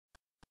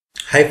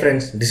Hi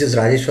friends, this is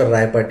Rajeshwar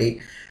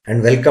Rayapati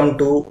and welcome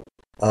to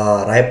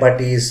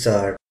Rayapati's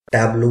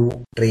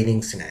Tableau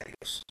training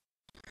scenarios.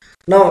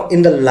 Now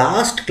in the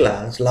last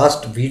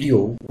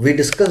video, we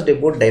discussed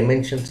about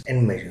dimensions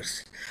and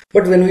measures.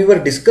 But when we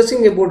were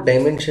discussing about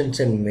dimensions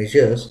and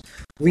measures,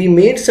 we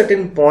made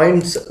certain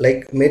points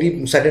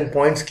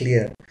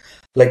clear,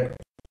 like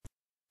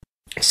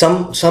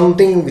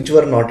something which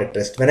were not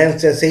addressed. When I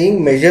was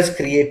saying measures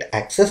create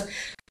access,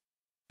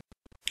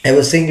 I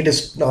was saying it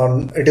is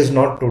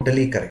not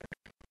totally correct.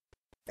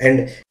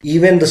 And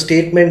even the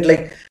statement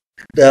like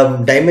the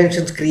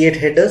dimensions create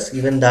headers,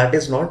 even that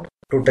is not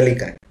totally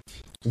correct.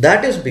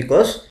 That is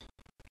because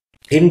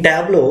in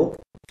Tableau,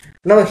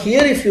 now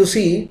here if you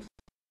see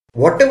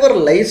whatever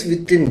lies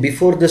within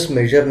before this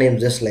measure name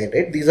just line,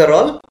 right, these are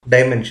all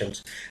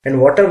dimensions, and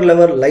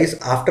whatever lies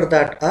after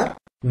that are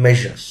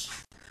measures.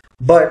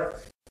 But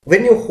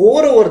when you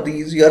hover over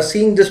these, you are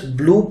seeing this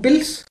blue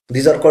pills.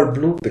 These are called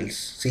blue pills.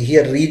 See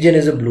here, region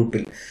is a blue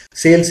pill,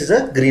 sales is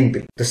a green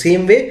pill. The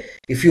same way,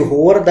 if you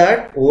hover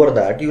that over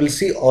that, you will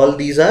see all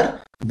these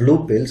are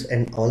blue pills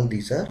and all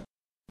these are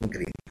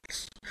green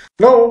pills.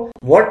 Now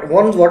what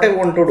I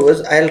want to do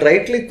is I'll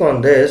right click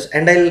on this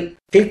and I'll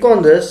click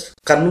on this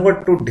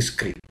convert to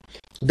discrete.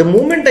 The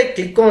moment I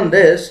click on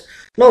this,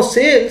 now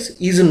sales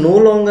is no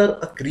longer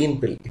a green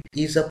pill, it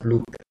is a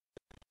blue pill.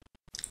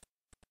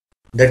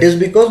 That is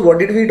because what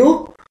did we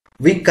do?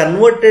 We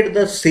converted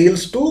the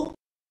sales to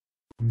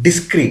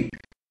discrete.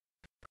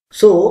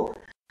 So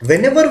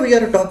whenever we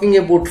are talking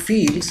about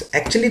fields,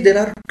 actually there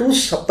are two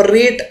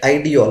separate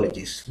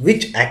ideologies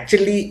which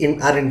actually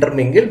are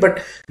intermingled,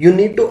 but you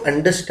need to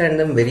understand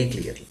them very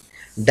clearly.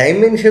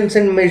 Dimensions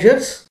and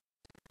measures,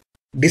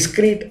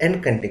 discrete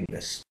and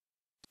continuous.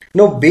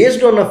 Now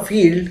based on a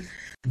field,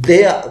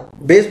 they are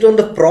based on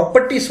the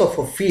properties of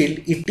a field,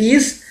 it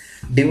is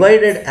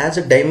divided as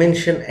a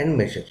dimension and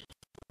measure.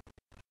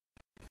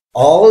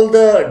 All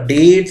the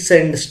dates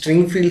and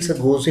string fields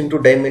goes into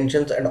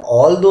dimensions, and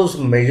all those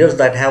measures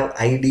that have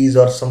IDs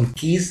or some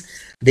keys,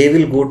 they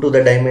will go to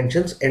the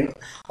dimensions, and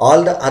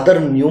all the other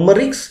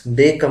numerics,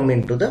 they come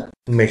into the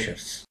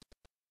measures.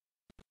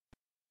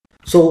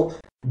 So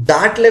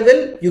that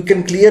level you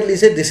can clearly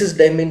say this is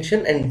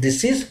dimension and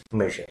this is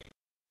measure.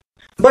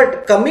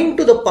 But coming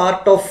to the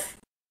part of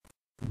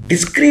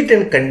discrete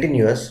and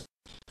continuous,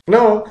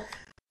 now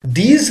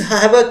these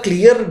have a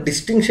clear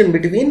distinction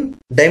between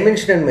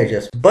dimension and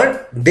measures,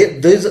 but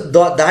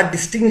that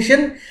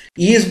distinction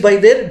is by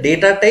their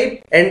data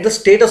type and the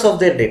status of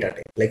their data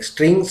type. Like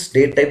strings,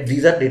 date type,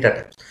 these are data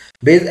types.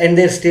 And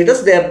their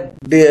status,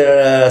 they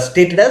are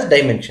stated as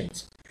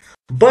dimensions.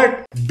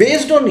 But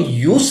based on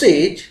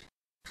usage,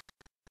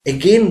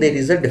 again there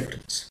is a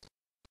difference.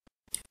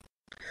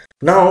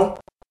 Now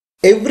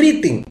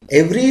everything,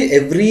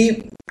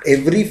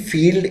 every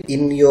field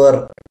in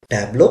your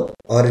Tableau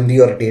or in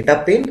your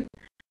data pane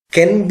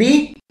can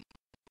be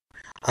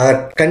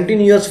a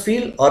continuous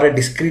field or a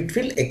discrete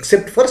field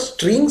except for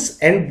strings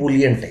and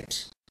boolean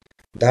types.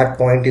 That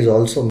point is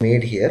also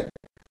made here.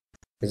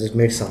 This is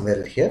made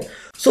somewhere here.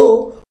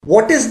 So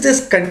what is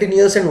this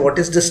continuous and what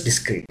is this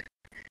discrete?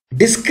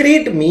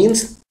 Discrete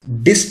means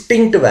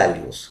distinct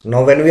values.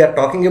 Now when we are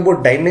talking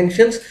about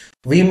dimensions,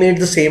 we made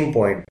the same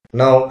point.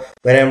 Now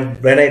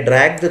when I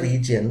drag the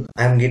region,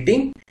 I am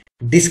getting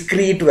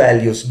discrete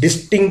values,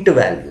 distinct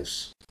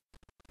values.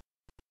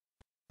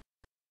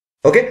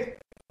 Okay.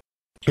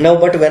 Now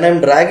but when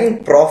I'm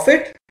dragging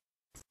profit,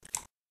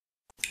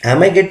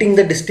 am I getting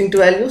the distinct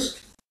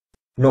values?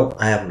 No,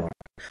 I am not.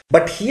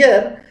 But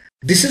here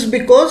this is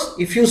because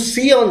if you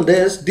see on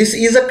this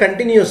is a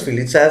continuous field.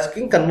 It's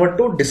asking convert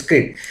to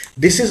discrete.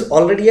 This is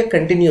already a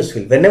continuous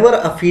field. Whenever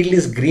a field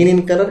is green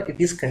in color,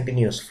 it is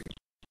continuous field.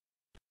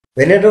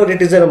 Whenever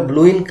it is a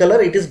blue in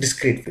color, it is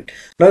discrete field.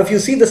 Now if you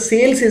see the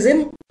sales is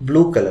in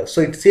blue color,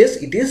 so it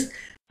says it is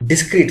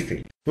discrete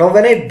field. Now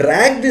when I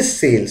drag this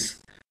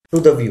sales to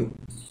the view,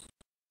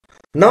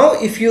 now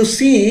if you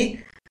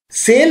see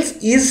sales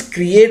is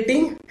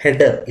creating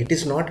header, it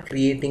is not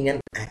creating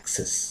an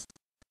axis.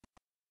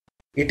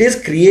 It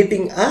is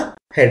creating a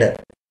header.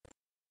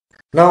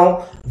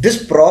 Now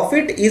this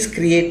profit is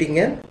creating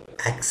an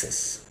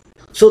axis.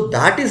 So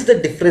that is the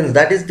difference.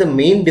 That is the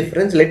main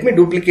difference. Let me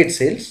duplicate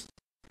sales.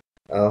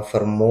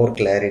 For more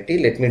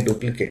clarity, let me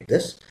duplicate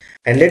this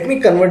and let me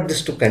convert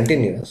this to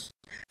continuous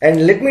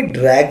and let me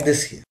drag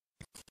this here.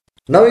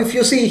 Now if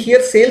you see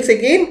here, sales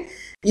again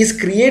is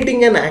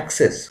creating an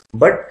axis,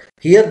 but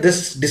here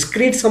this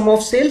discrete sum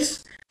of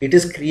sales, it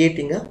is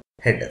creating a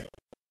header.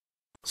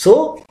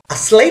 So a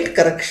slight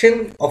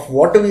correction of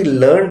what we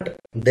learned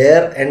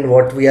there and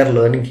what we are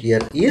learning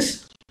here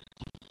is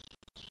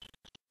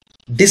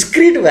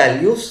discrete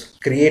values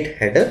create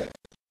header,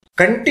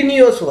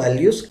 continuous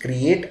values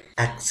create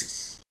axis.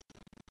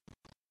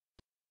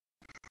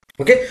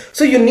 Okay,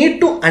 so you need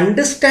to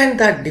understand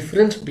that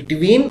difference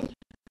between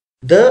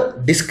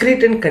the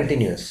discrete and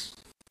continuous.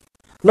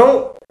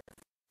 Now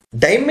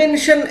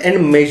dimension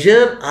and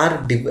measure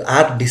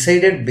are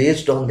decided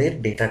based on their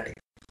data type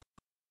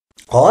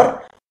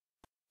or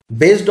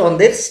based on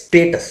their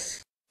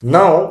status.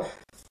 Now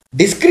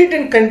Discrete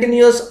and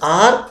continuous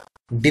are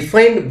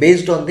defined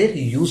based on their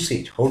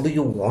usage. How do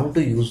you want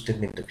to use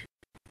them in the future?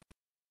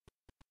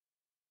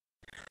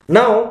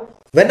 Now,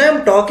 when I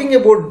am talking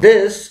about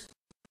this,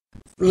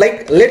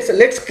 like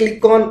let's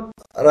click on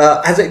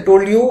as I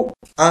told you,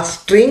 a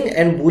string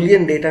and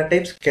boolean data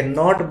types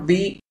cannot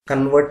be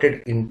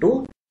converted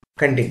into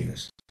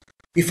continuous.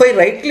 If I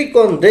right click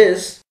on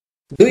this,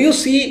 do you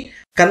see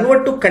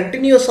convert to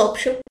continuous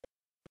option?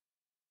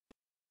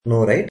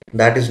 No, right?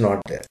 That is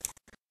not there.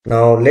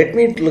 Now let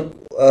me look,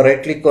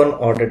 right click on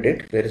order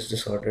date. Where is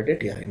this order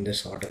date? Yeah, in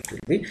this order it will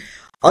be.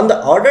 On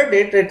the order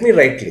date, let me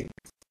right click.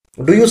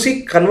 Do you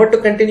see convert to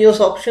continuous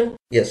option?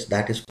 Yes,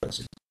 that is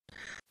present.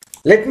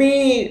 Let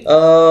me,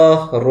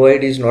 row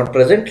ID is not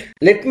present.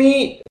 Let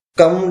me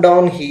come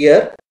down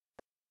here,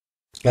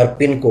 our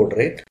pin code,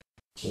 right?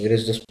 Where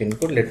is this pin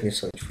code? Let me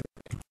search for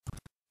it.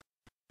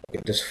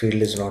 Okay, this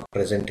field is not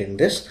present in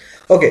this.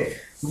 Okay,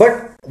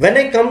 but when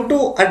I come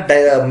to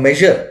a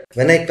measure,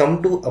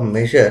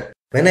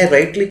 when I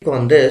right click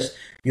on this,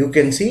 you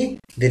can see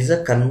there is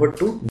a convert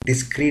to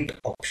discrete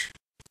option.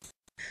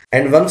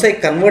 And once I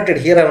converted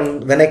here,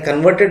 when I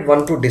converted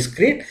one to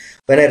discrete,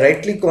 when I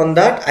right click on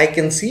that, I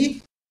can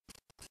see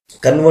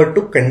convert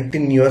to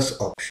continuous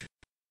option.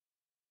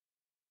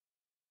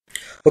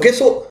 Okay,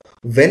 so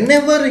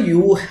whenever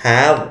you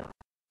have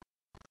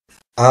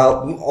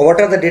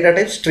what are the data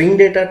types? String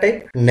data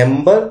type,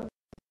 number,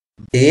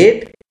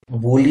 date,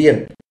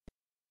 boolean.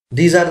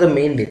 These are the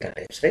main data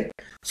types, right?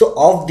 So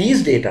of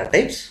these data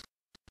types,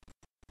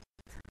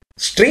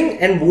 string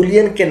and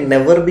boolean can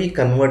never be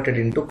converted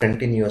into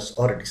continuous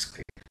or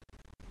discrete,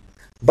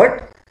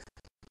 but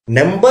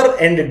number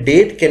and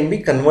date can be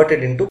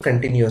converted into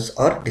continuous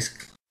or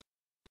discrete.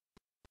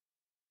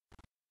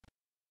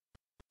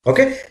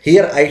 Okay,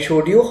 here I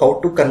showed you how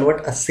to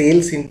convert a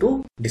sales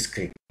into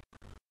discrete.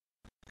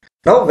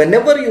 Now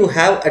whenever you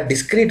have a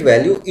discrete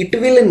value, it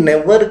will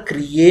never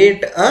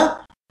create a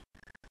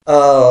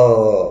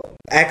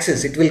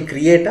axis, it will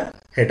create a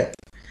header.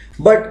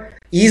 But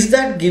is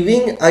that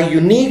giving a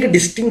unique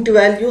distinct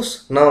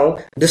values? Now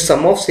the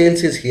sum of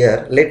sales is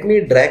here. Let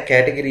me drag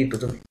category to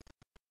the.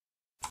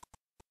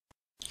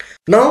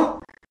 Now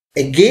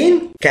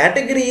again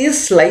category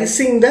is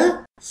slicing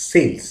the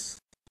sales.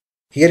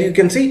 Here you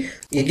can see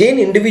again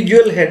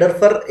individual header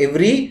for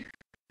every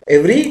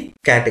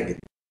category.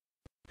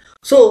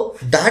 So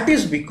that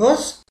is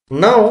because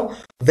now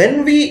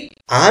when we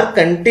are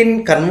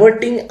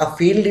converting a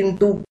field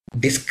into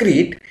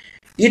discrete,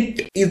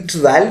 its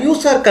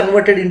values are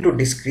converted into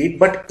discrete,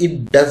 but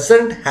it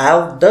doesn't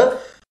have the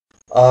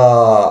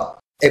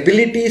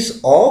abilities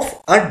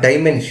of a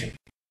dimension.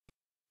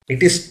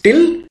 It is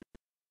still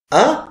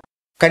a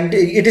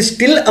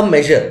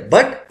measure,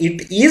 but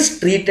it is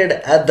treated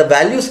as, the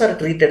values are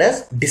treated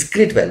as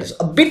discrete values.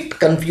 A bit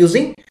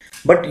confusing,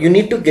 but you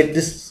need to get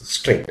this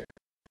straight.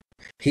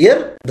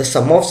 Here the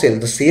sum of sales,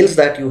 the sales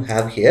that you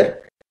have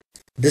here,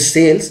 the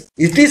sales,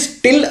 it is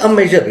still a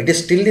measure, it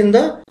is still in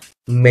the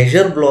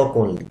measure block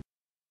only,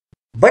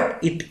 but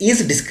it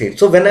is discrete.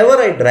 So whenever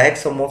I drag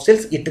sum of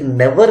sales, it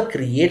never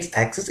creates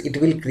axis, it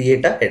will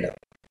create a header.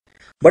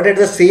 But at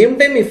the same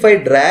time, if I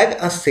drag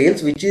a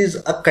sales which is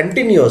a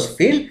continuous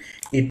field,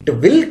 it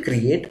will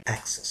create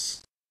axis.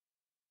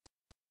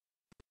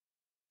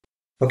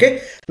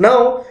 Okay,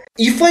 now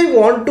if I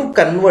want to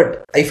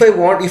convert, if I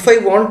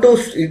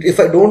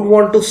don't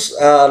want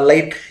to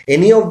like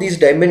any of these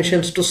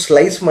dimensions to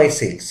slice my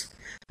sales,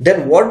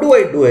 then what do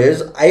I do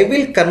is I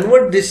will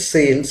convert this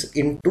sales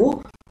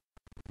into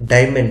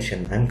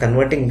dimension. I'm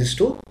converting this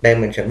to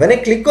dimension. When I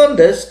click on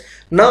this,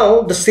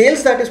 now the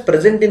sales that is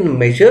present in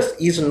measures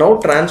is now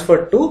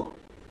transferred to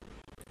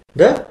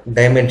the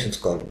dimensions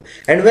column.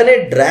 And when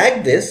I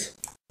drag this,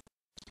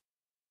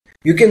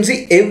 you can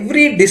see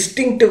every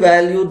distinct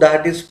value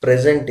that is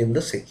present in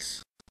the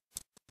sales.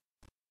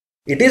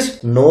 It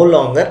is no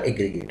longer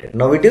aggregated.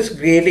 Now it is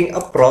creating a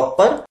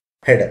proper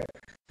header.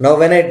 Now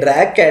when I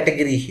drag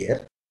category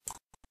here,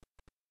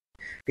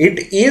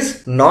 it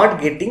is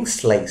not getting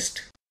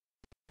sliced.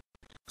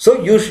 So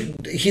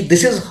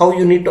this is how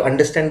you need to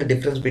understand the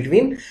difference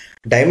between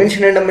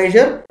dimension and a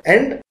measure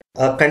and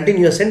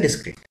continuous and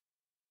discrete.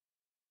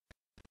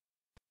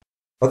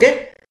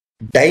 Okay,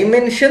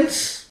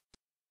 dimensions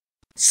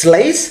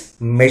slice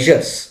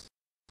measures,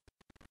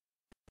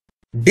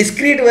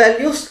 discrete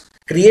values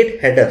create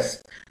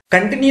headers,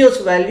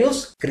 continuous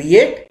values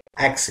create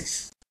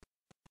axis.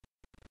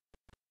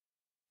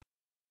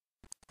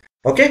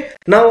 Okay,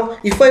 now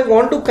if I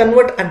want to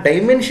convert a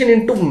dimension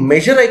into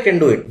measure, I can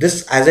do it.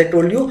 This, as I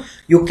told you,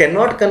 you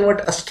cannot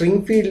convert a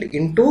string field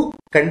into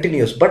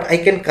continuous, but I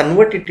can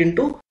convert it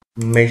into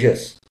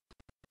measures.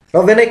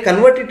 Now when I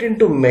convert it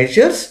into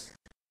measures,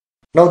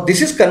 now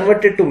this is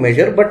converted to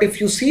measure, but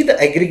if you see the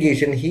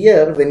aggregation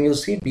here, when you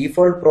see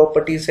default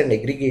properties and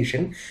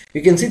aggregation,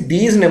 you can see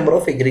these number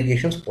of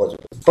aggregations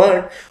possible.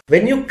 But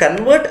when you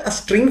convert a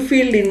string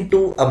field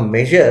into a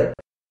measure,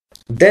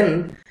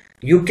 then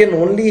you can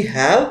only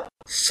have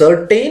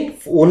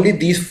only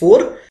these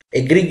 4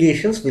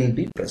 aggregations will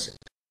be present.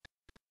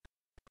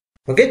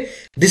 Okay,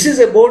 this is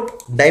about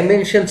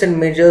dimensions and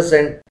measures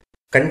and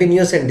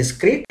continuous and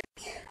discrete.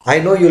 I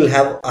know you'll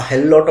have a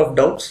hell lot of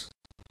doubts,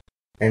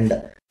 and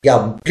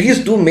yeah,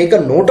 please do make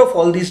a note of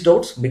all these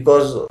doubts,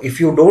 because if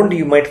you don't,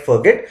 you might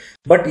forget.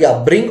 But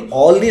yeah, bring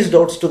all these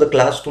doubts to the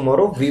class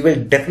tomorrow. We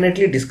will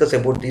definitely discuss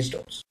about these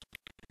doubts.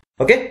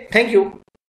 Okay, thank you.